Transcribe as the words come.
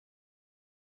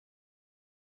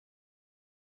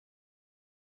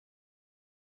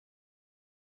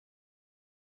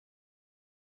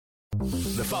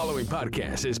The following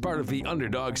podcast is part of the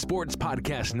Underdog Sports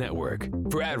Podcast Network.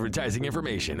 For advertising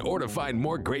information or to find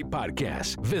more great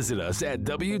podcasts, visit us at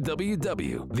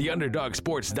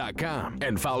www.theunderdogsports.com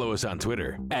and follow us on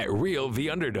Twitter at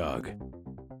RealTheUnderdog.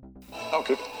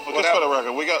 Okay. Well, just for the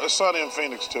record, we got Sonny in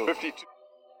Phoenix too. 52.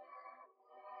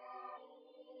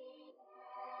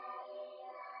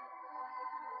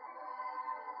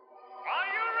 Are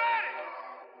you ready?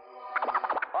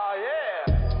 Oh, yeah.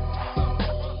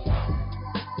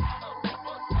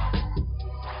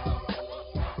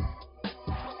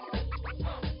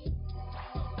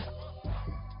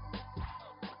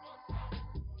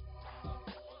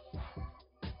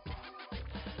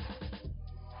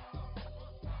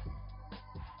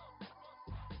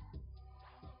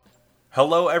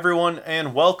 Hello, everyone,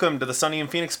 and welcome to the Sunny and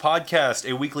Phoenix podcast,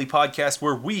 a weekly podcast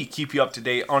where we keep you up to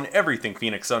date on everything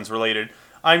Phoenix Suns related.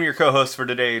 I'm your co-host for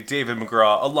today, David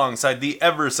McGraw, alongside the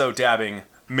ever-so-dabbing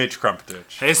Mitch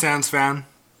Crumpetich. Hey, Sans fan.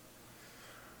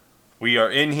 We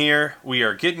are in here. We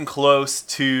are getting close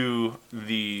to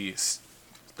the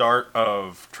start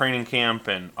of training camp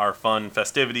and our fun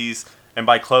festivities. And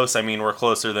by close, I mean we're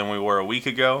closer than we were a week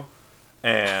ago.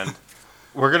 And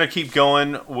we're going to keep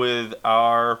going with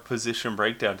our position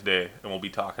breakdown today, and we'll be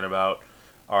talking about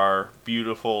our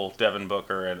beautiful Devin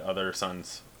Booker and other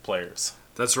Suns players.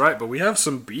 That's right, but we have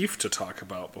some beef to talk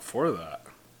about before that.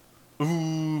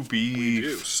 Ooh, beef. We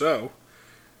do. So,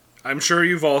 I'm sure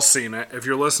you've all seen it. If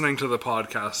you're listening to the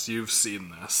podcast, you've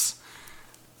seen this.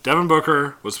 Devin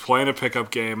Booker was playing a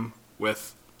pickup game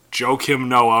with Joakim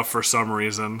Noah for some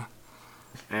reason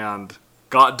and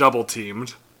got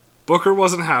double-teamed. Booker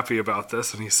wasn't happy about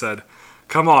this, and he said,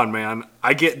 "Come on, man.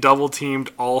 I get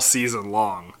double-teamed all season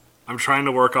long. I'm trying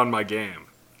to work on my game."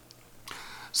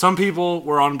 Some people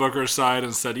were on Booker's side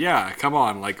and said, "Yeah, come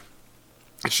on, like,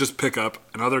 it's just pickup."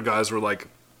 And other guys were like,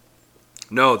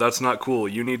 "No, that's not cool.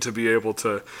 You need to be able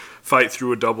to fight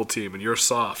through a double team, and you're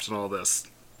soft and all this."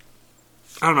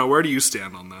 I don't know. Where do you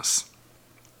stand on this?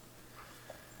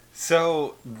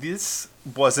 So, this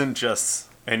wasn't just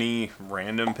any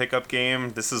random pickup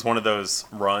game. This is one of those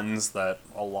runs that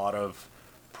a lot of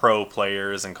pro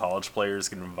players and college players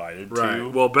get invited Right. to.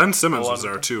 Well, Ben Simmons was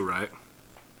there too, right?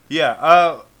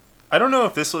 Yeah, I don't know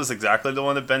if this was exactly the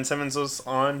one that Ben Simmons was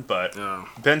on, but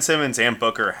Ben Simmons and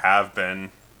Booker have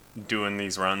been doing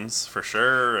these runs for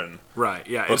sure. And Right,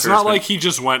 yeah. Booker's It's not been- like he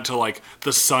just went to, like,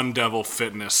 the Sun Devil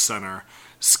Fitness Center,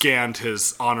 scanned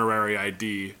his honorary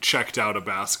ID, checked out a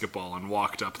basketball, and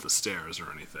walked up the stairs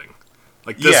or anything.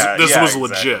 Like, this was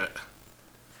legit.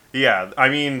 Yeah, I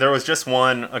mean, there was just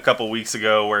one a couple weeks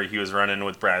ago where he was running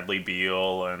with Bradley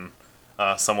Beal and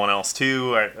someone else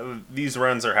too. These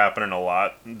runs are happening a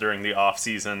lot during the off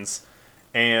seasons,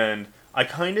 and I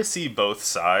kind of see both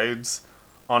sides.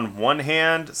 On one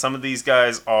hand, some of these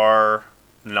guys are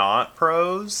not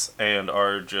pros and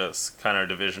are just kind of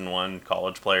Division I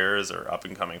college players or up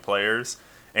and coming players,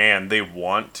 and they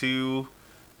want to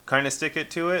kind of stick it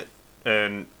to it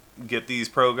and get these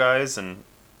pro guys and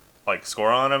like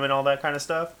score on them and all that kind of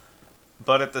stuff.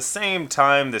 But at the same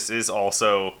time, these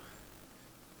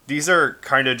are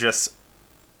kind of just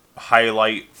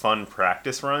highlight fun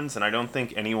practice runs, and I don't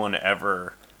think anyone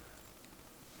ever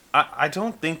I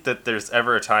don't think that there's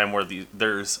ever a time where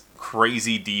there's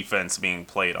crazy defense being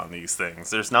played on these things.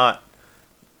 There's not,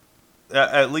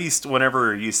 at least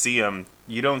whenever you see them,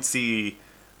 you don't see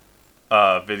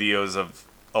videos of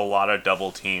a lot of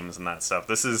double teams and that stuff.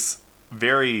 This is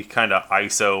very kind of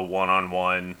ISO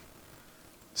one-on-one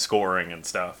scoring and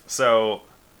stuff. So,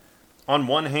 on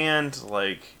one hand,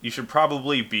 like, you should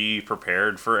probably be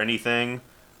prepared for anything,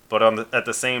 but at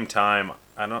the same time,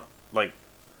 I don't, like,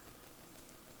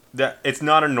 that it's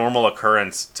not a normal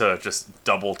occurrence to just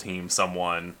double team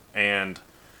someone. And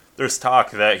there's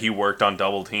talk that he worked on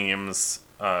double teams,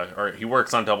 or he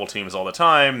works on double teams all the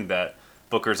time, that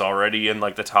Booker's already in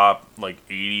like the top like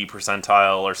 80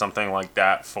 percentile or something like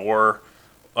that for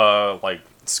like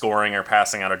scoring or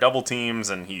passing out of double teams,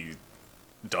 and he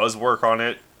does work on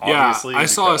it, obviously. Yeah, I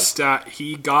saw a stat.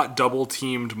 He got double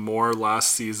teamed more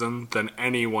last season than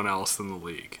anyone else in the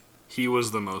league. He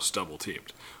was the most double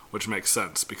teamed, which makes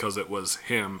sense because it was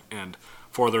him and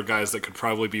four other guys that could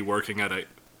probably be working at a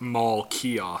mall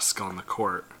kiosk on the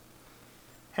court.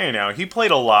 Hey, now, he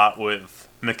played a lot with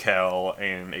Mikal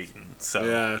and Ayton, so...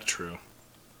 Yeah, true.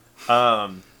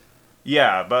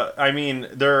 Yeah, but, I mean,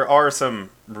 there are a lot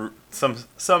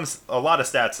of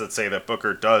stats that say that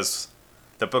Booker does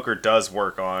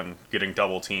work on getting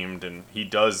double-teamed, and he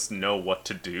does know what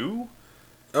to do.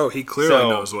 Oh, he clearly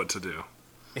knows what to do.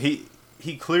 He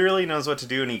clearly knows what to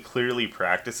do, and he clearly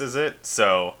practices it,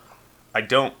 so I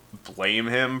don't blame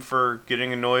him for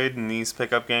getting annoyed in these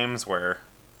pickup games where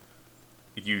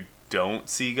you don't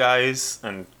see guys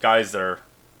that are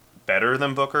better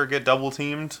than Booker get double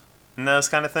teamed and those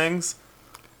kind of things.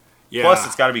 Yeah. Plus,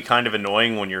 it's got to be kind of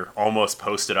annoying when you're almost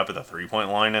posted up at the 3-point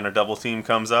line and a double team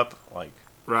comes up. Like,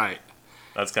 right.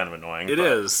 That's kind of annoying. It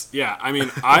is. Yeah. I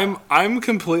mean, I'm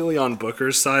completely on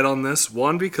Booker's side on this.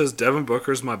 One, because Devin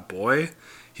Booker's my boy.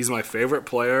 He's my favorite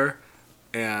player,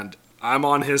 and I'm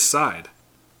on his side.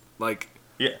 Like,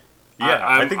 yeah.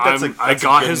 I think that's I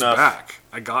got his back.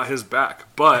 I got his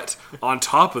back. But on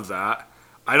top of that,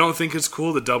 I don't think it's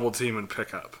cool to double team and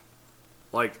pick up.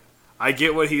 Like, I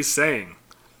get what he's saying.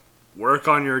 Work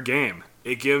on your game.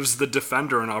 It gives the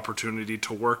defender an opportunity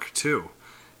to work too.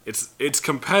 It's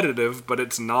competitive, but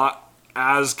it's not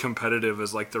as competitive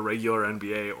as like the regular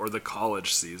NBA or the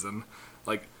college season.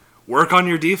 Like, work on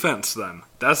your defense then.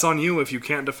 That's on you if you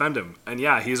can't defend him. And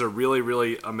yeah, he's a really,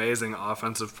 really amazing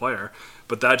offensive player,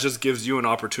 but that just gives you an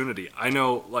opportunity. I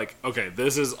know, like, okay,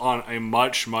 this is on a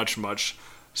much, much, much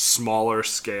smaller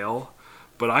scale,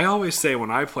 but I always say when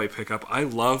I play pickup, I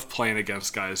love playing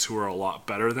against guys who are a lot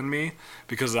better than me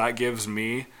because that gives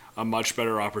me a much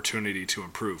better opportunity to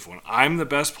improve. When I'm the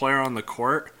best player on the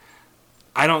court,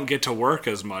 I don't get to work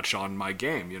as much on my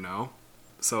game, you know?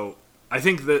 So I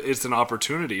think that it's an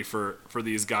opportunity for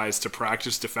these guys to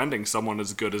practice defending someone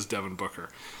as good as Devin Booker.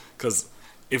 Because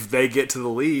if they get to the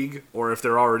league, or if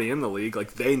they're already in the league,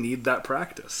 like, they need that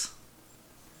practice.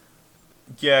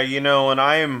 Yeah, you know, when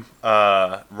I'm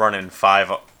running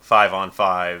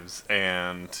 5-on-5s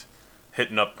and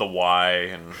hitting up the Y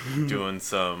and doing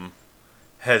some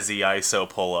hezzy ISO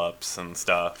pull-ups and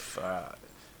stuff,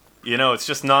 you know, it's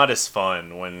just not as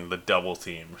fun when the double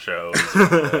team shows.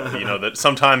 You know, that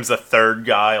sometimes the third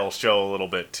guy will show a little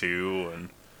bit too, and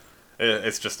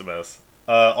it's just a mess.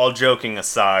 All joking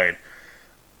aside,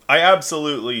 I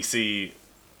absolutely see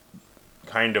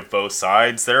kind of both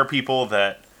sides. There are people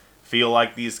that feel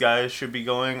like these guys should be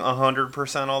going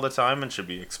 100% all the time and should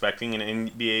be expecting an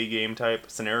NBA game type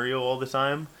scenario all the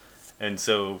time. And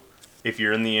so if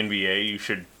you're in the NBA,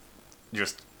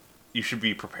 you should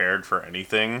be prepared for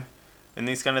anything in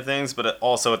these kind of things. But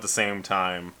also at the same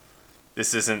time,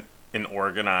 this isn't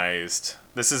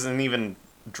even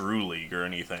Drew League or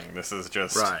anything. This is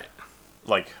just right.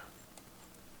 like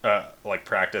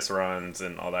practice runs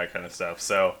and all that kind of stuff.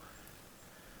 So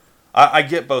I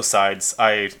get both sides.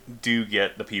 I do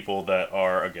get the people that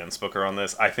are against Booker on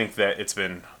this. I think that it's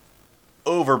been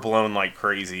overblown like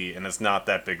crazy, and it's not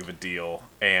that big of a deal.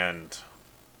 And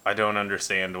I don't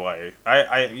understand why.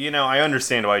 I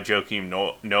understand why Joakim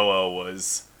Noah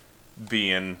was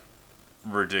being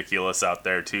ridiculous out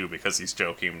there too, because he's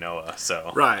Joakim Noah.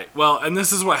 So right. Well, and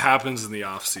this is what happens in the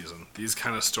off season. These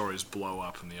kind of stories blow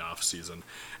up in the off season.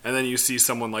 And then you see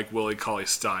someone like Willie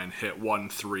Cauley-Stein hit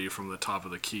 1-3 from the top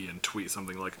of the key and tweet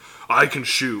something like, "I can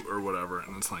shoot," or whatever.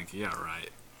 And it's like, yeah, right.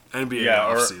 NBA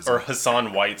offseason. Or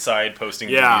Hassan Whiteside posting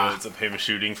videos of him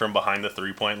shooting from behind the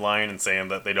 3-point line and saying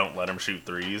that they don't let him shoot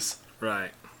threes. Right.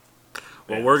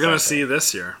 Well, we're going to see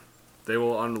this year. They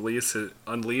will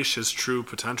unleash his true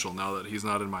potential now that he's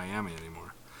not in Miami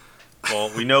anymore. Well,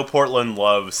 we know Portland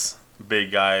loves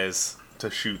big guys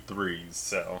to shoot threes,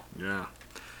 so. Yeah.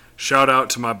 Shout out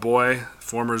to my boy,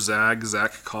 former Zach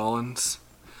Collins.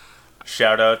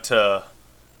 Shout out to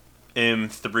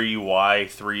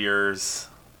M3Y 3 years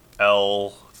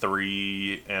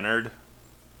L3 entered.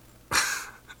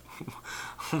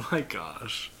 Oh my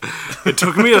gosh. It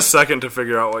took me a second to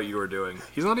figure out what you were doing.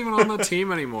 He's not even on the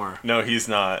team anymore. No, he's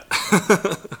not.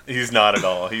 He's not at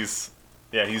all. He's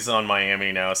on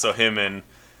Miami now. So him and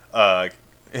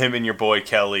your boy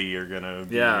Kelly are gonna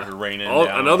be raining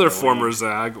down. Another former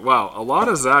Zag. Wow, a lot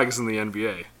of Zags in the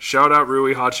NBA. Shout out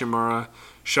Rui Hachimura.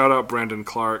 Shout out Brandon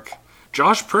Clark.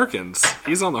 Josh Perkins.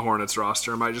 He's on the Hornets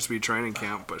roster. Might just be training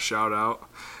camp, but shout out.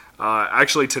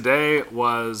 Actually, today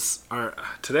or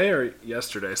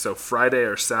yesterday, so Friday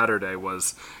or Saturday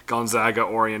was Gonzaga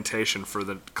orientation for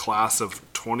the class of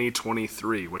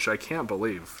 2023, which I can't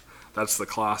believe that's the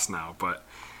class now, but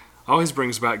always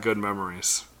brings back good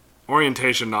memories.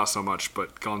 Orientation, not so much,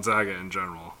 but Gonzaga in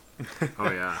general. Oh,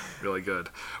 yeah, really good.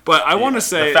 But I want to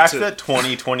say... The fact that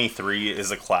 2023 is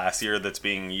a class year that's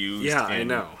being used I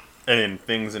know. And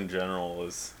things in general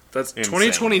is... That's insane.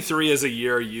 2023 is a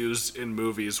year used in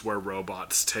movies where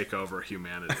robots take over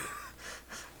humanity.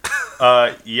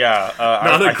 Not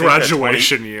a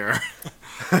graduation year.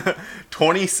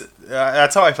 20.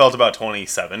 That's how I felt about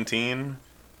 2017.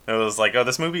 It was like, oh,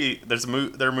 this movie.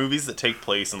 There are movies that take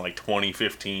place in like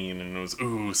 2015, and it was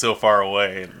so far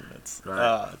away, and it's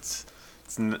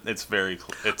It's very.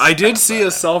 I did see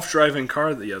a self-driving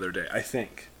car the other day. I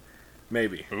think,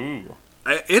 maybe. Ooh.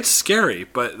 It's scary,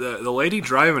 but the lady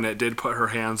driving it did put her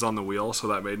hands on the wheel, so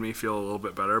that made me feel a little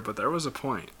bit better. But there was a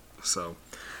point. So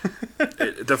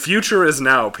the future is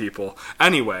now, people.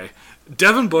 Anyway,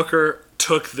 Devin Booker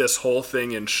took this whole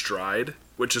thing in stride,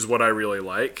 which is what I really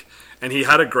like. And he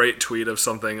had a great tweet of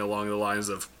something along the lines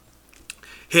of,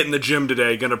 hitting the gym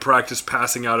today, gonna practice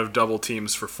passing out of double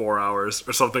teams for 4 hours,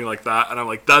 or something like that. And I'm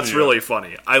like, that's really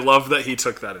funny. I love that he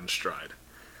took that in stride.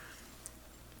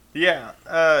 Yeah,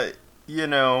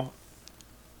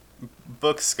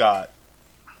 Book's good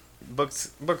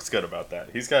about that.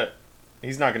 He's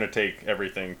not gonna take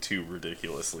everything too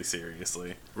ridiculously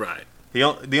seriously. Right. The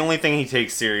only thing he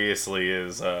takes seriously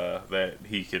is that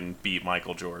he can beat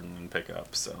Michael Jordan in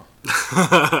pickup. So,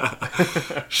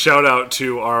 shout out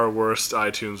to our worst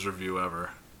iTunes review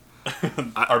ever.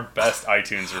 Our best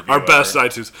iTunes review. Our best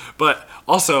iTunes. But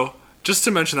also, just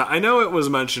to mention that, I know it was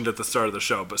mentioned at the start of the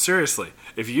show, but seriously,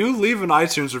 if you leave an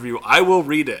iTunes review, I will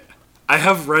read it. I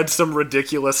have read some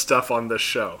ridiculous stuff on this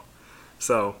show.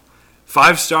 So,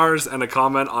 5 stars and a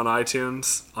comment on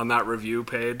iTunes on that review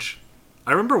page.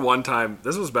 I remember one time,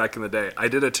 this was back in the day, I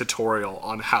did a tutorial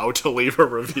on how to leave a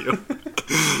review.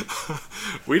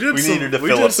 we did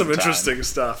some interesting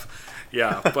stuff.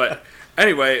 Yeah, but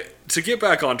anyway, to get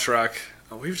back on track,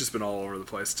 we've just been all over the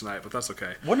place tonight, but that's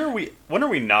okay. When are we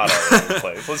not all over the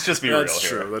place? Let's just be real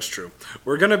here. That's true.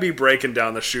 We're going to be breaking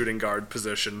down the shooting guard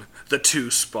position, the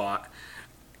 2 spot,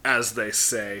 as they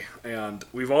say, and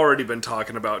we've already been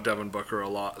talking about Devin Booker a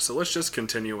lot, so let's just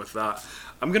continue with that.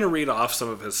 I'm going to read off some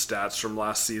of his stats from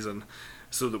last season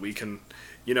so that we can,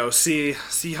 see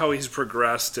how he's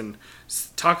progressed and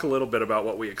talk a little bit about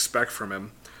what we expect from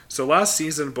him. So last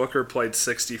season, Booker played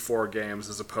 64 games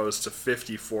as opposed to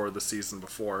 54 the season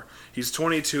before. He's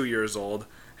 22 years old.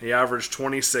 He averaged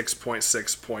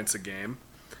 26.6 points a game.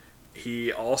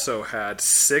 He also had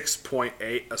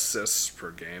 6.8 assists per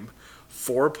game,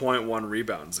 4.1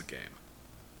 rebounds a game.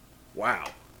 Wow.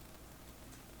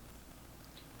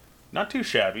 Not too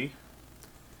shabby.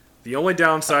 The only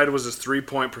downside was his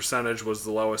 3-point percentage was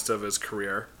the lowest of his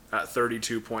career at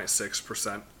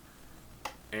 32.6%.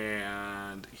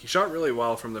 And he shot really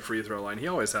well from the free throw line. He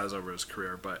always has over his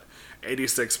career, but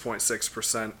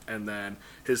 86.6%. And then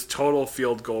his total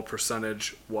field goal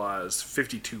percentage was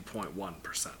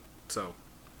 52.1%. So,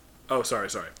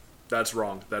 sorry. That's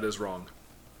wrong. That is wrong.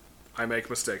 I make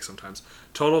mistakes sometimes.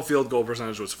 Total field goal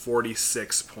percentage was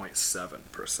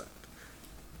 46.7%.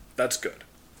 That's good.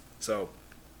 So,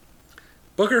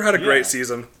 Booker had a great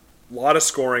season. A lot of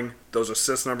scoring. Those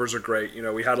assist numbers are great.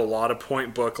 We had a lot of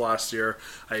point book last year.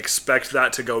 I expect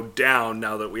that to go down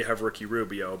now that we have Ricky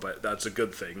Rubio, but that's a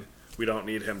good thing. We don't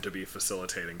need him to be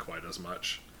facilitating quite as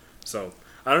much. So,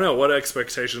 I don't know. What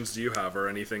expectations do you have or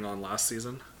anything on last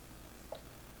season?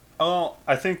 Oh,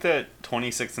 I think that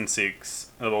 26 and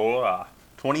 6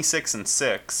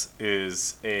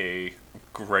 is a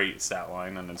great stat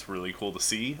line, and it's really cool to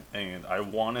see, and I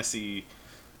want to see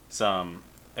some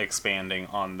expanding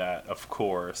on that, of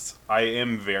course. I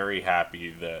am very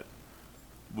happy that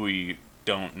we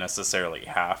don't necessarily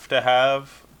have to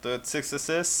have the 6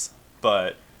 assists,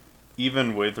 but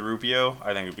even with Rubio,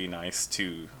 I think it'd be nice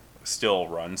to still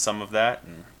run some of that,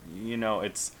 and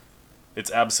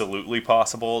it's absolutely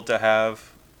possible to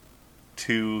have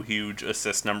 2 huge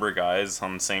assist number guys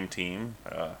on the same team.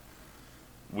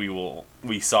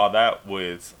 We saw that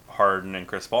with Harden and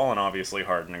Chris Paul, and obviously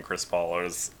Harden and Chris Paul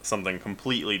is something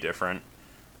completely different.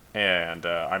 And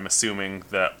I'm assuming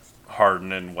that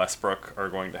Harden and Westbrook are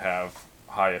going to have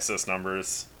high assist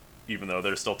numbers, even though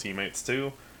they're still teammates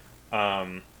too.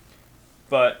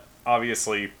 But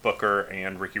obviously Booker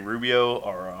and Ricky Rubio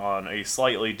are on a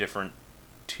slightly different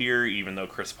tier, even though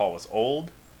Chris Paul was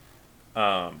old.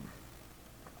 I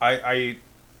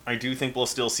do think we'll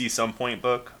still see some point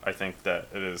book. I think that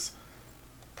it is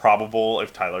probable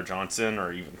if Tyler Johnson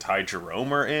or even Ty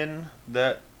Jerome are in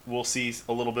that we'll see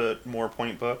a little bit more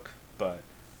point book, but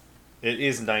it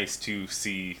is nice to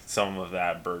see some of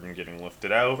that burden getting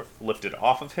lifted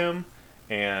off of him,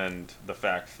 and the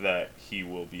fact that he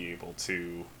will be able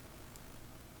to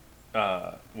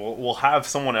we'll have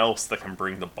someone else that can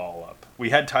bring the ball up.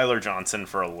 We had Tyler Johnson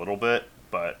for a little bit,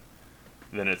 but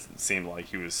then it seemed like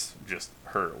he was just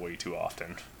hurt way too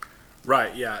often.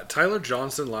 Right, yeah. Tyler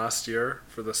Johnson last year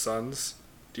for the Suns,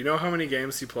 do you know how many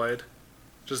games he played?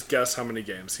 Just guess how many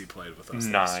games he played with us.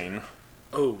 9.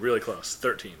 Oh, really close.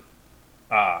 13.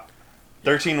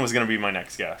 13 was going to be my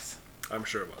next guess. I'm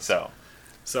sure it was. So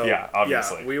yeah,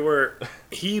 obviously. Yeah,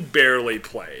 he barely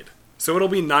played. So it'll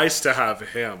be nice to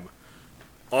have him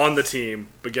on the team,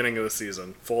 beginning of the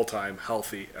season, full-time,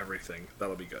 healthy, everything.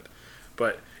 That'll be good.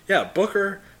 But, yeah,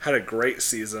 Booker had a great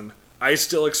season. I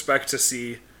still expect to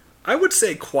see, I would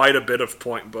say, quite a bit of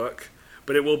point book,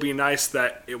 but it will be nice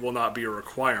that it will not be a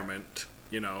requirement,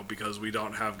 because we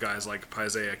don't have guys like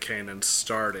Isaiah Kanan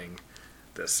starting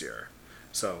this year.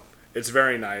 So, it's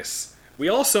very nice. We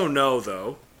also know,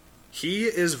 though, he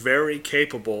is very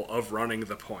capable of running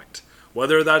the point.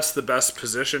 Whether that's the best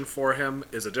position for him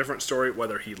is a different story.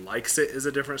 Whether he likes it is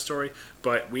a different story.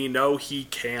 But we know he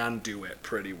can do it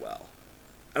pretty well.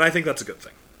 And I think that's a good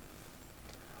thing.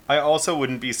 I also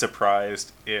wouldn't be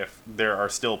surprised if there are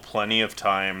still plenty of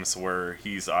times where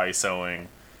he's ISOing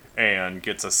and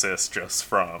gets assists just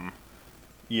from,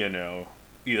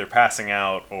 either passing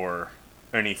out or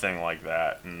anything like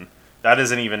that. And that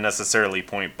isn't even necessarily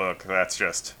point book. That's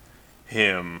just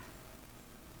him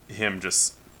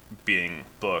just being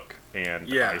book and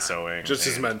ISOing. Just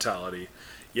his mentality.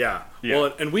 Yeah.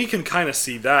 Well, and we can kind of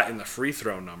see that in the free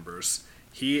throw numbers.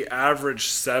 He averaged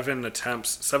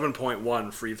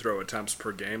 7.1 free throw attempts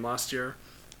per game last year.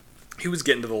 He was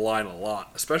getting to the line a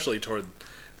lot, especially toward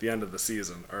the end of the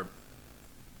season, or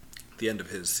the end of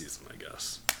his season, I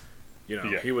guess.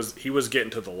 He was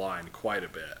getting to the line quite a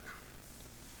bit.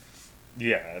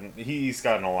 Yeah, and he's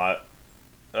gotten a lot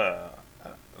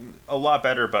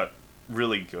better, but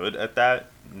really good at that,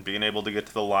 and being able to get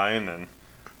to the line and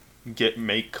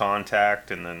make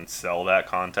contact and then sell that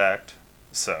contact.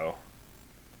 So,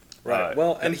 right.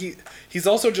 Well, and he's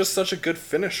also just such a good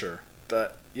finisher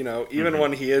that even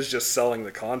when he is just selling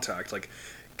the contact, like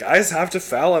guys have to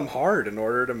foul him hard in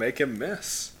order to make him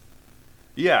miss.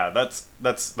 Yeah, that's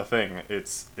the thing.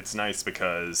 It's nice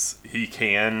because he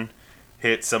can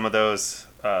hit some of those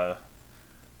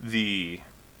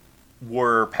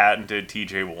were patented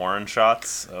TJ Warren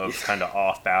shots of kind of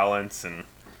off balance and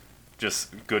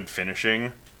just good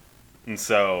finishing. And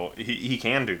so he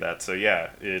can do that. So yeah,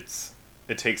 it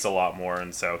takes a lot more,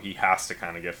 and so he has to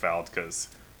kind of get fouled because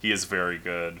he is very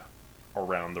good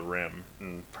around the rim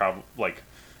and probably like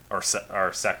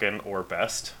our second or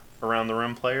best around the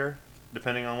rim player,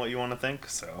 depending on what you want to think.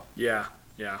 So yeah,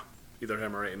 either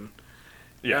him or Ayton.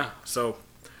 Yeah. So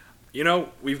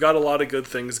we've got a lot of good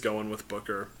things going with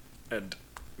Booker. And,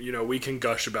 we can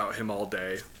gush about him all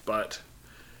day, but...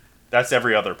 That's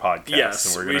every other podcast, yes,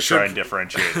 and we're going to try and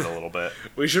differentiate it a little bit.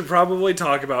 We should probably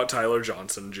talk about Tyler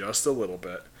Johnson just a little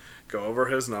bit, go over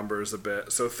his numbers a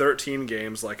bit. So 13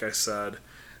 games, like I said,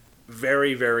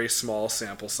 very, very small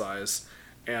sample size,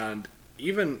 and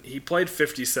even he played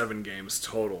 57 games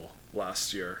total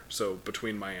last year, so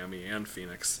between Miami and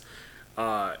Phoenix.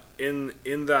 In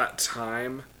that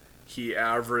time, he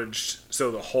averaged,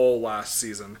 so the whole last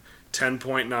season,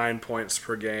 10.9 points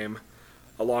per game,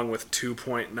 along with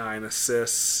 2.9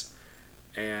 assists,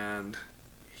 and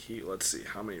let's see,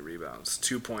 how many rebounds?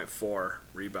 2.4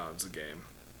 rebounds a game.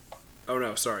 Oh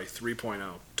no, sorry,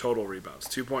 3.0 total rebounds.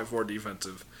 2.4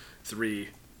 defensive,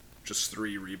 just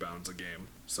 3 rebounds a game.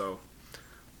 So,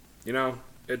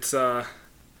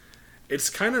 it's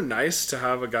kind of nice to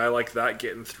have a guy like that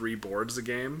getting 3 boards a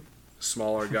game.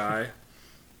 Smaller guy.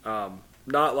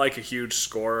 Not like a huge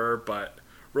scorer, but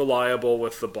reliable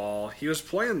with the ball. He was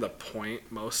playing the point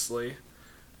mostly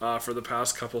for the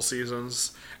past couple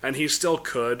seasons, and he still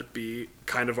could be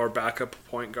kind of our backup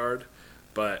point guard,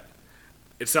 but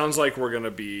it sounds like we're going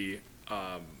to be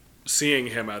seeing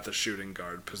him at the shooting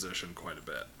guard position quite a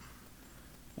bit.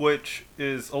 Which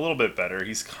is a little bit better.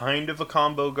 He's kind of a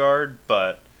combo guard,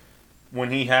 but when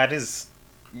he had his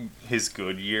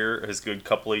good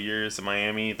couple of years in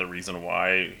Miami, the reason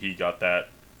why he got that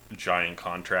giant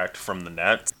contract from the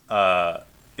Nets,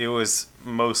 it was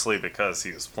mostly because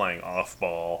he was playing off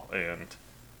ball and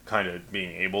kind of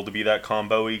being able to be that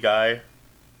combo-y guy.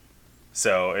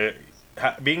 So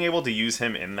being able to use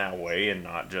him in that way and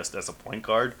not just as a point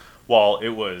guard, while it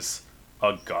was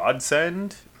a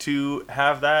godsend to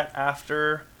have that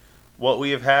after what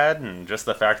we have had, and just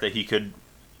the fact that he could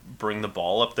bring the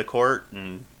ball up the court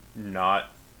and not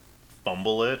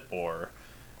fumble it or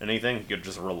anything. He could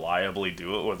just reliably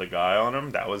do it with a guy on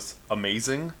him. That was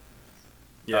amazing.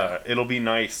 Yeah. It'll be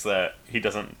nice that he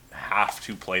doesn't have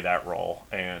to play that role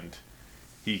and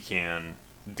he can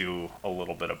do a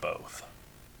little bit of both.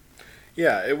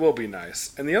 Yeah, it will be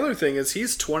nice. And the other thing is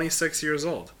he's 26 years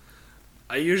old.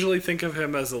 I usually think of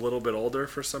him as a little bit older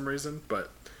for some reason,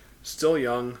 but still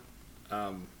young.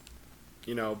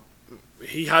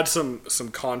 He had some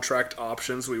contract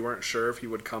options. We weren't sure if he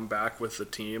would come back with the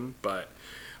team, but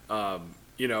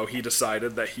he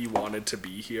decided that he wanted to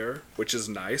be here, which is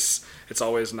nice. It's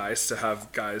always nice to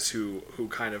have guys who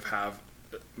kind of have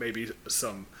maybe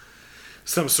some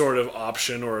some sort of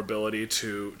option or ability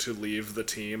to leave the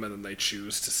team, and then they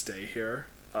choose to stay here,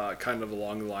 kind of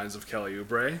along the lines of Kelly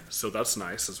Oubre. So that's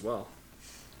nice as well.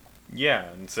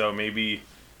 Yeah, and so maybe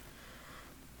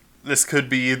this could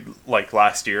be like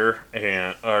last year,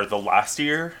 or the last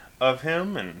year of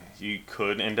him, and he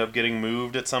could end up getting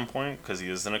moved at some point because he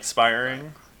isn't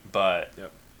expiring. But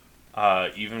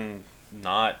even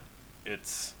not,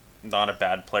 it's not a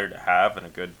bad player to have and a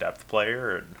good depth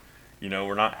player. And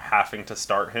we're not having to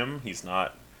start him. He's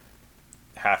not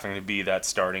having to be that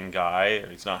starting guy.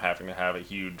 He's not having to have a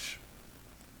huge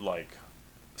like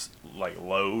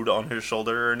load on his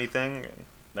shoulder or anything.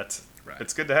 That's right.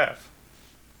 It's good to have.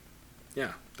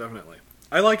 Yeah, definitely.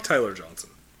 I like Tyler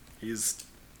Johnson. He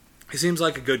seems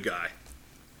like a good guy.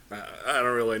 I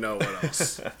don't really know what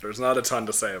else. There's not a ton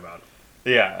to say about him.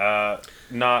 Yeah,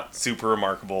 not super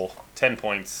remarkable. 10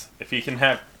 points. If he can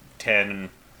have 10-3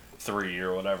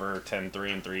 or whatever,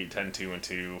 10-3-3,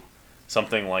 10-2-2,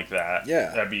 something like that,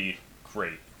 that'd be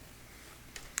great.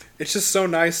 It's just so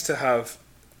nice to have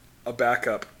a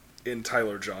backup in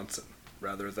Tyler Johnson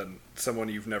rather than someone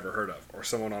you've never heard of or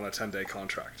someone on a 10-day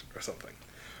contract or something.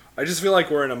 I just feel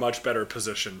like we're in a much better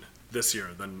position this year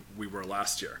than we were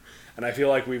last year. And I feel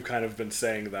like we've kind of been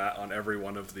saying that on every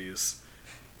one of these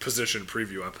position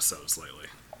preview episodes lately.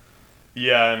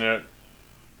 Yeah,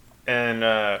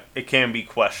 and it can be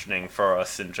questioning for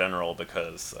us in general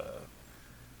because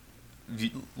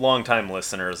longtime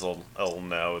listeners will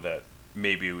know that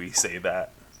maybe we say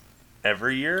that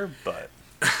every year, but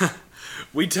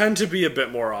we tend to be a bit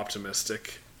more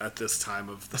optimistic at this time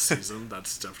of the season.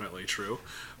 That's definitely true.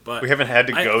 But we haven't had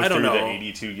to go through the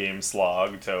 82-game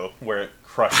slog to where it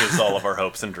crushes all of our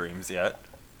hopes and dreams yet.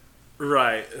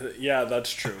 Right. Yeah,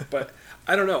 that's true. But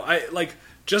I don't know.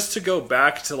 Just to go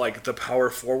back to the power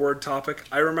forward topic,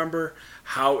 I remember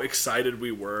how excited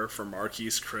we were for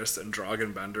Marquise Chris and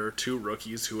Dragan Bender, two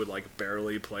rookies who had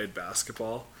barely played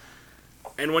basketball.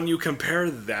 And when you compare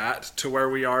that to where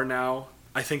we are now,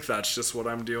 I think that's just what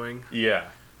I'm doing. Yeah.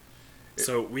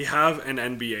 So we have an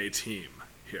NBA team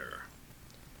here.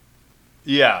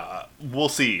 Yeah, we'll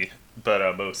see.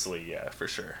 But mostly, yeah, for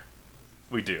sure.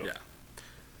 We do. Yeah.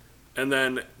 And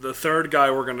then the third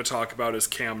guy we're going to talk about is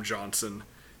Cam Johnson.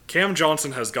 Cam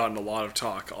Johnson has gotten a lot of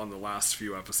talk on the last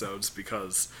few episodes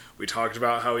because we talked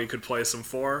about how he could play some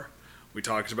 4. We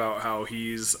talked about how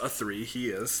he's a 3. He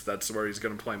is. That's where he's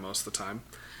going to play most of the time.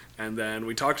 And then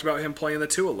we talked about him playing the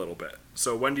 2 a little bit.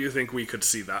 So when do you think we could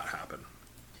see that happen?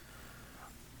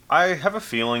 I have a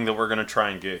feeling that we're going to try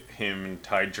and get him and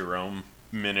Ty Jerome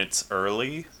minutes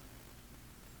early.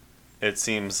 It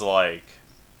seems like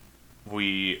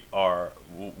we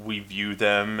view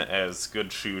them as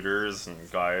good shooters and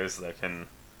guys that can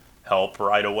help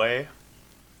right away.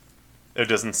 It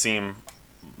doesn't seem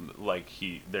like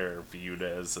they're viewed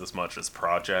as much as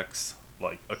projects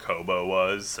like Akobo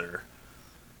was, or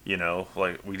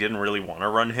we didn't really want to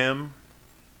run him,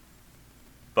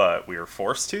 but we were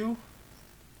forced to.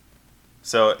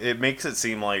 So it makes it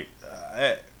seem like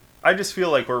I just feel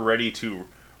like we're ready to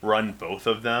run both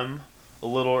of them a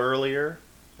little earlier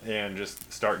and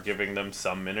just start giving them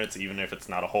some minutes, even if it's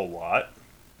not a whole lot.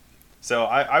 So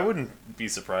I wouldn't be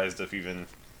surprised if even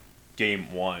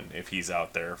game 1, if he's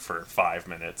out there for 5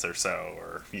 minutes or so,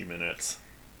 or a few minutes.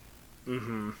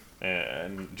 Mm-hmm.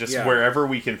 And just wherever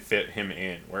we can fit him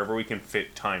in, wherever we can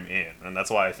fit time in. And that's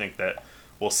why I think that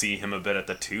we'll see him a bit at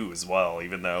the 2 as well,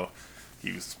 even though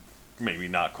he was maybe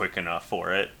not quick enough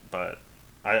for it. But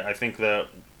I think that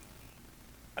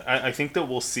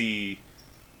we'll see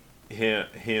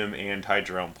him and Ty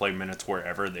Jerome play minutes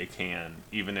wherever they can,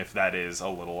 even if that is a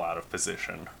little out of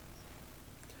position.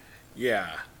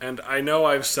 Yeah, and I know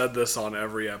I've said this on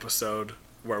every episode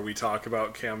where we talk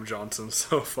about Cam Johnson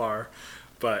so far,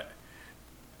 but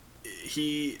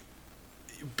he,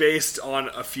 based on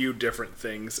a few different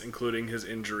things, including his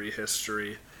injury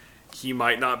history, he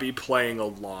might not be playing a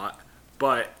lot,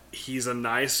 but he's a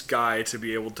nice guy to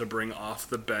be able to bring off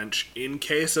the bench in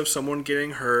case of someone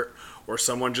getting hurt or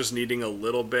someone just needing a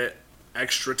little bit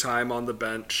extra time on the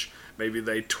bench. Maybe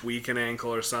they tweak an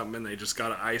ankle or something and they just got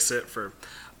to ice it for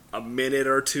a minute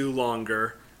or 2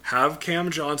 longer. Have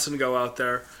Cam Johnson go out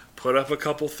there, put up a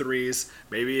couple threes.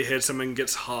 Maybe he hits them and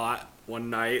gets hot one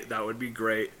night. That would be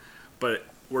great. But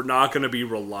we're not going to be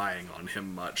relying on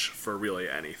him much for really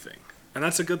anything. And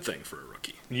that's a good thing for a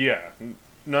rookie. Yeah.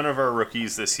 None of our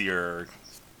rookies this year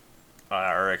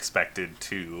are expected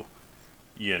to,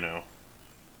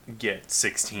 get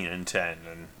 16 and 10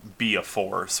 and be a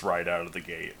force right out of the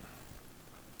gate.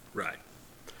 Right.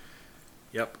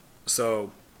 Yep.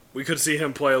 So we could see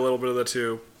him play a little bit of the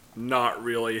 2. Not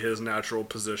really his natural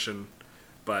position,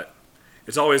 but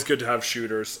it's always good to have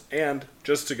shooters. And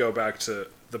just to go back to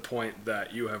the point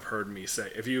that you have heard me say,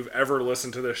 if you've ever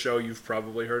listened to this show, you've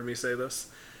probably heard me say this.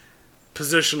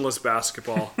 Positionless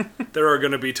basketball. There are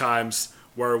going to be times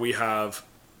where we have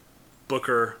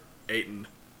Booker, Ayton,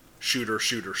 shooter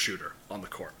on the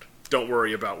court. Don't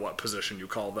worry about what position you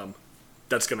call them.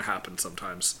 That's going to happen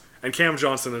sometimes. And Cam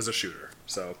Johnson is a shooter,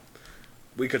 so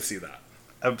we could see that.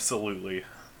 Absolutely.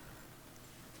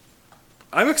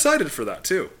 I'm excited for that,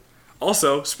 too.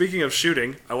 Also, speaking of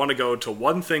shooting, I want to go to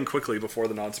one thing quickly before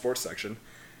the non-sports section.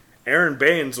 Aaron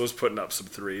Baines was putting up some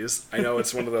threes. I know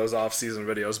it's one of those off-season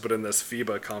videos, but in this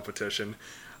FIBA competition,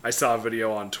 I saw a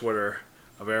video on Twitter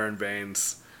of Aaron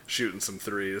Baines shooting some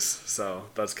threes, so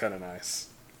that's kind of nice.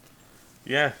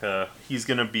 Yeah, he's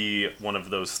going to be one of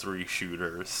those 3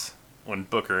 shooters when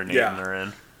Booker and Ayton are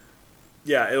in.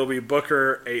 Yeah, it'll be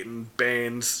Booker, Ayton,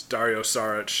 Baines, Dario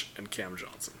Saric, and Cam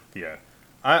Johnson. Yeah.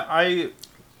 I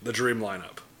The dream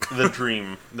lineup. the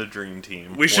dream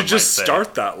team. We should just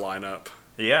start that lineup.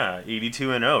 Yeah,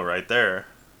 82-0 right there.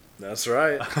 That's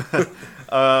right.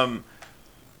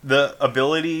 The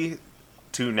ability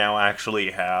to now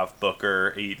actually have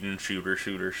Booker, Ayton,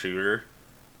 shooter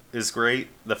is great.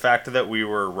 The fact that we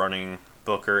were running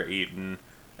Booker, Ayton,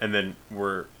 and then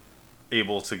we're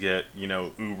able to get,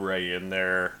 Oubre in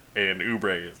there, and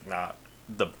Oubre is not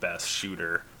the best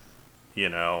shooter,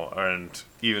 and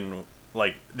even,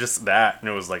 just that, and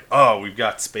it was like, oh, we've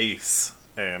got space,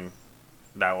 and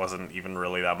that wasn't even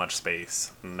really that much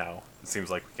space. Now it seems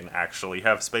like we can actually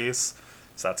have space,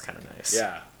 so that's kind of nice.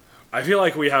 Yeah. I feel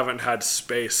like we haven't had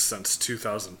space since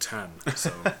 2010,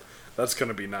 so that's going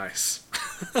to be nice.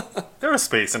 There was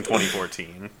space in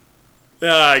 2014.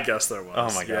 Yeah, I guess there was.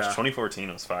 Oh my gosh,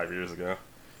 2014 was 5 years ago.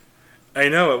 I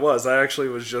know it was.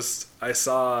 I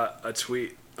saw a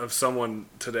tweet of someone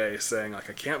today saying, I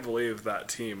can't believe that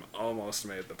team almost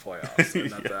made the playoffs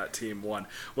and that team won.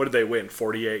 What did they win,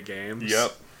 48 games?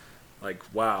 Yep.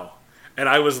 Wow. And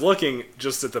I was looking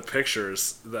just at the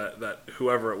pictures that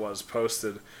whoever it was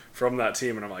posted from that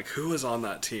team, and I'm like, who was on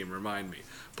that team? Remind me.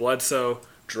 Bledsoe,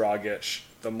 Dragic,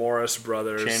 the Morris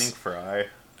brothers.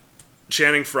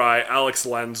 Channing Frye, Alex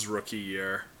Len's rookie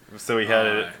year. So we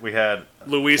had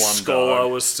Luis Scola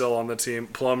Dog. was still on the team.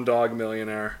 Plum Dog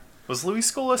millionaire. Was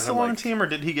Luis Scola still on the team, or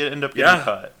did he end up getting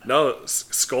cut? No,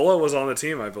 Scola was on the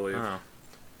team, I believe. Oh.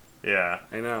 Yeah.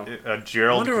 I know.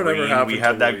 Gerald Green, we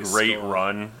had that great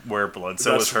run where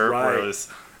Bledsoe was hurt, where it was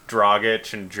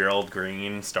Dragic and Gerald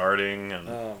Green starting. And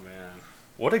oh, man.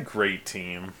 What a great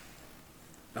team.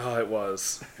 Oh, it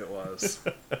was. It was.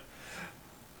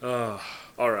 Oh,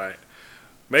 all right.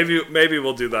 Maybe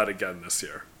we'll do that again this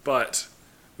year, but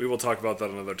we will talk about that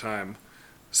another time.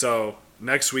 So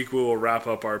next week we will wrap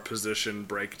up our position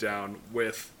breakdown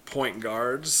with point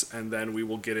guards, and then we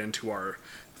will get into our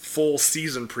full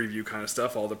season preview kind of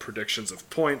stuff, all the predictions of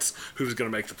points, who's going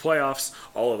to make the playoffs,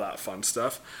 all of that fun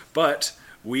stuff. But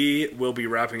we will be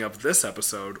wrapping up this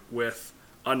episode with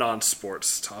a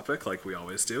non-sports topic, like we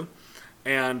always do.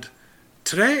 And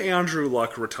today Andrew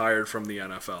Luck retired from the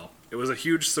NFL. It was a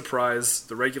huge surprise.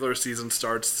 The regular season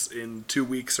starts in 2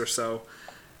 weeks or so.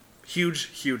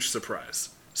 Huge surprise.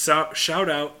 So, shout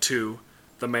out to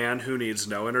the man who needs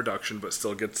no introduction but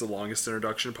still gets the longest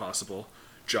introduction possible,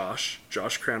 Josh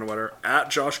Cranwetter, at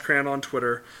Josh Cran on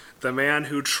Twitter, the man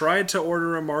who tried to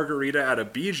order a margarita at a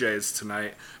BJ's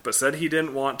tonight but said he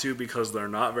didn't want to because they're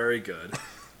not very good.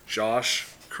 Josh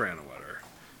Cranwetter.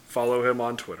 Follow him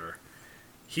on Twitter.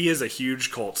 He is a huge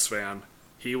Colts fan.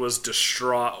 He was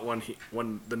distraught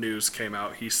when the news came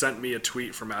out. He sent me a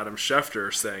tweet from Adam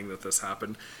Schefter saying that this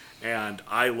happened, and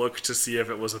I looked to see if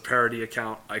it was a parody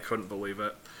account. I couldn't believe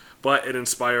it. But it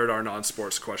inspired our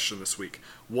non-sports question this week.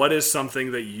 What is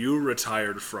something that you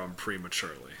retired from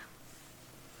prematurely?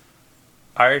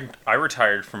 I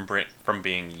retired from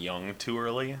being young too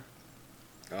early.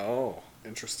 Oh,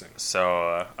 interesting.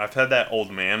 So I've had that old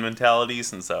man mentality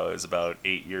since I was about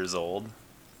 8 years old.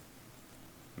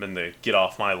 Been the get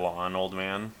off my lawn old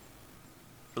man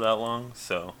for that long.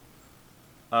 So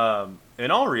in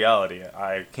all reality,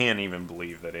 I can't even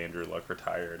believe that Andrew Luck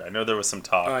retired. I know there was some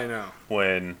talk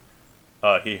when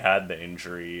he had the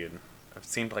injury, and it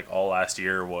seemed like all last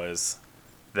year was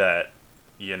that,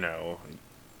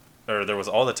 or there was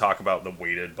all the talk about the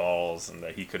weighted balls and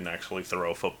that he couldn't actually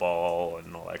throw a football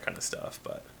and all that kind of stuff.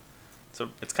 But so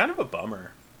it's kind of a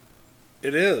bummer.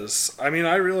 It is. I mean,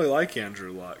 I really like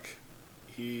Andrew Luck.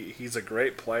 He's a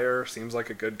great player, seems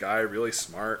like a good guy, really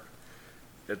smart.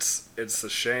 It's a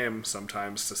shame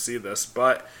sometimes to see this,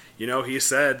 but he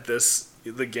said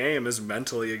the game is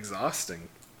mentally exhausting.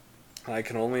 I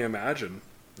can only imagine,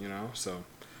 so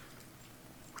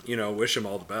wish him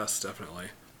all the best, definitely.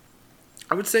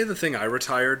 I would say the thing I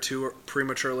retired too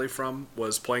prematurely from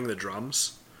was playing the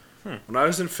drums. When I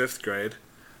was in 5th grade,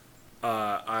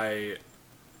 I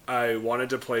wanted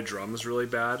to play drums really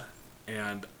bad,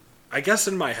 and I guess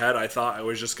in my head I thought I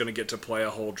was just going to get to play a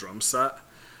whole drum set,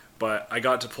 but I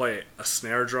got to play a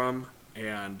snare drum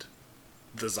and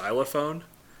the xylophone,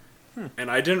 and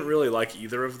I didn't really like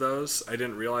either of those. I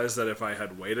didn't realize that if I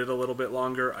had waited a little bit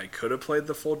longer, I could have played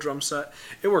the full drum set.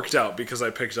 It worked out because I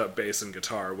picked up bass and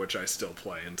guitar, which I still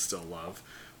play and still love,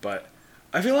 but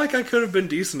I feel like I could have been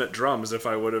decent at drums if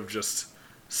I would have just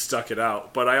stuck it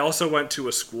out. But I also went to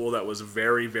a school that was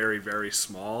very, very, very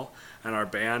small, and our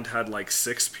band had like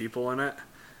 6 people in it,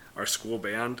 our school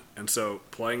band, and so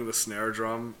playing the snare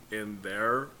drum in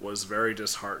there was very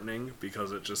disheartening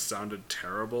because it just sounded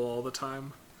terrible all the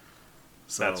time.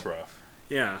 So, That's rough.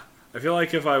 Yeah. I feel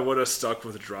like if I would have stuck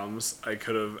with drums, I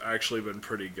could have actually been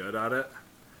pretty good at it.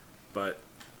 But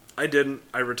I didn't.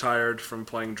 I retired from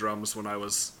playing drums when I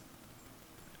was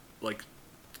like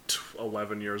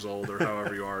 11 years old, or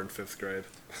however you are in 5th grade.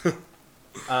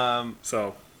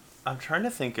 So I'm trying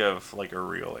to think of like a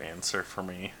real answer for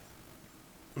me.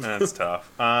 That's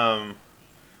tough. I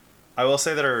will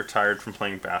say that I retired from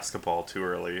playing basketball too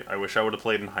early. I wish I would have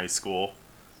played in high school.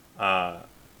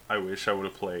 I wish I would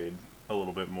have played a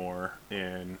little bit more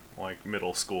in like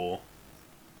middle school,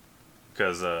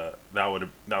 because that would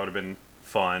have been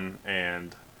fun,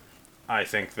 and I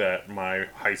think that my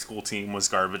high school team was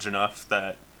garbage enough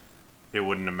that it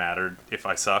wouldn't have mattered if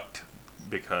I sucked,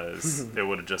 because it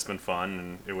would have just been fun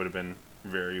and it would have been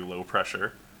very low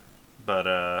pressure.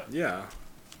 But yeah.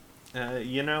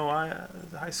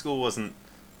 High school wasn't.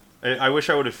 I wish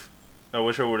I would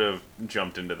have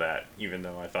jumped into that, even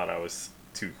though I thought I was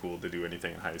too cool to do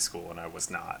anything in high school, and I was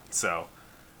not. So,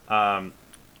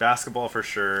 basketball for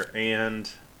sure. And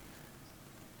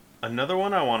another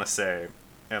one I want to say,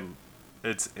 and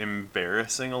it's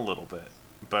embarrassing a little bit,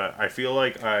 but I feel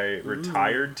like I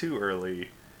retired too early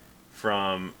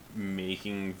from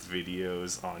making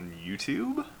videos on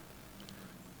YouTube.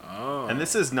 Oh. And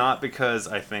this is not because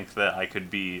I think that I could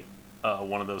be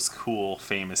one of those cool,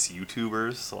 famous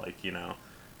YouTubers, like,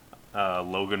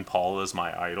 Logan Paul is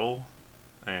my idol,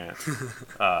 and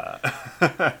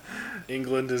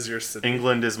England is your city.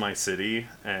 England is my city,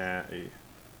 and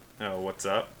what's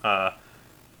up?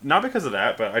 Not because of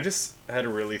that, but I just had a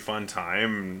really fun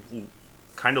time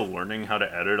kind of learning how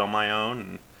to edit on my own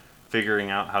and figuring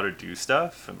out how to do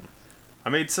stuff. And I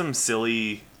made some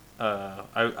silly...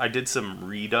 I did some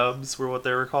redubs, were what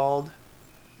they were called,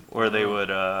 where they would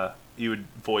you would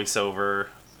voice over,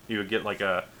 you would get like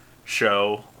a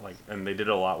show, like, and they did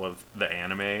a lot with the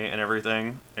anime and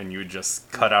everything, and you would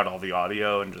just cut out all the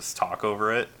audio and just talk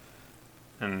over it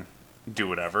and do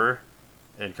whatever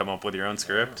and come up with your own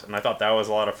script. And I thought that was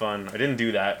a lot of fun. I didn't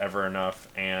do that ever enough,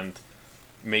 and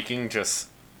making just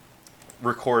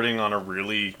recording on a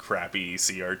really crappy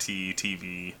CRT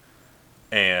TV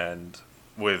and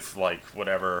with like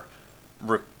whatever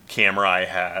camera I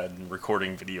had, and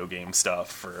recording video game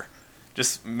stuff, or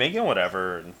just making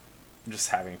whatever and just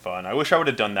having fun. I wish I would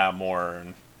have done that more,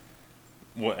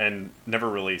 and never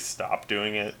really stopped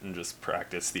doing it, and just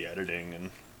practiced the editing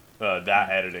and that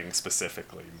editing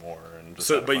specifically more. And just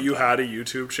But you had a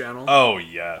YouTube channel? Oh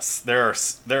yes, there are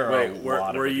a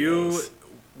lot of videos.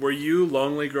 Were you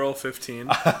Lonely Girl 15?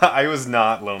 I was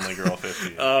not Lonely Girl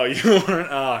 15. Oh, you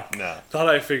weren't? No. Thought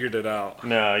I figured it out.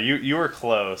 No, you were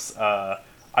close.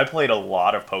 I played a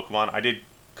lot of Pokemon. I did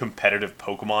competitive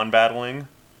Pokemon battling.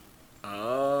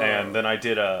 Oh. And then I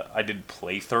did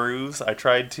playthroughs. I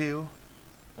tried to.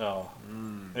 Oh,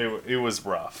 it was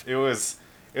rough.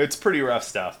 It's pretty rough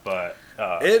stuff, but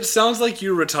it sounds like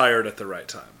you retired at the right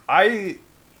time.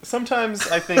 Sometimes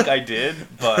I think I did,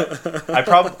 but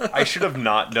I should have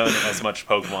not done as much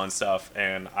Pokemon stuff.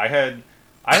 And I had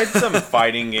some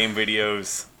fighting game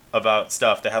videos about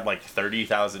stuff that had like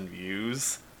 30,000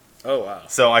 views. Oh wow!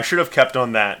 So I should have kept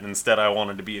on that, and instead I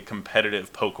wanted to be a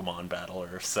competitive Pokemon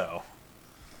battler. So,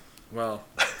 well,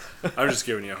 I'm just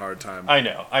giving you a hard time. I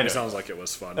know. It sounds like it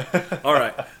was fun. All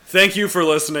right, thank you for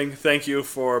listening. Thank you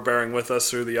for bearing with us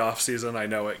through the off season. I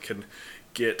know it can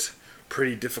get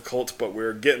pretty difficult, but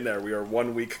we're getting there. We are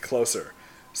 1 week closer.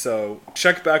 So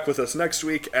check back with us next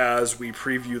week as we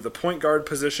preview the point guard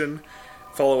position.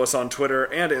 Follow us on Twitter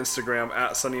and Instagram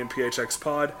at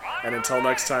SunnyandPHXPod. And until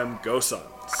next time, go Suns.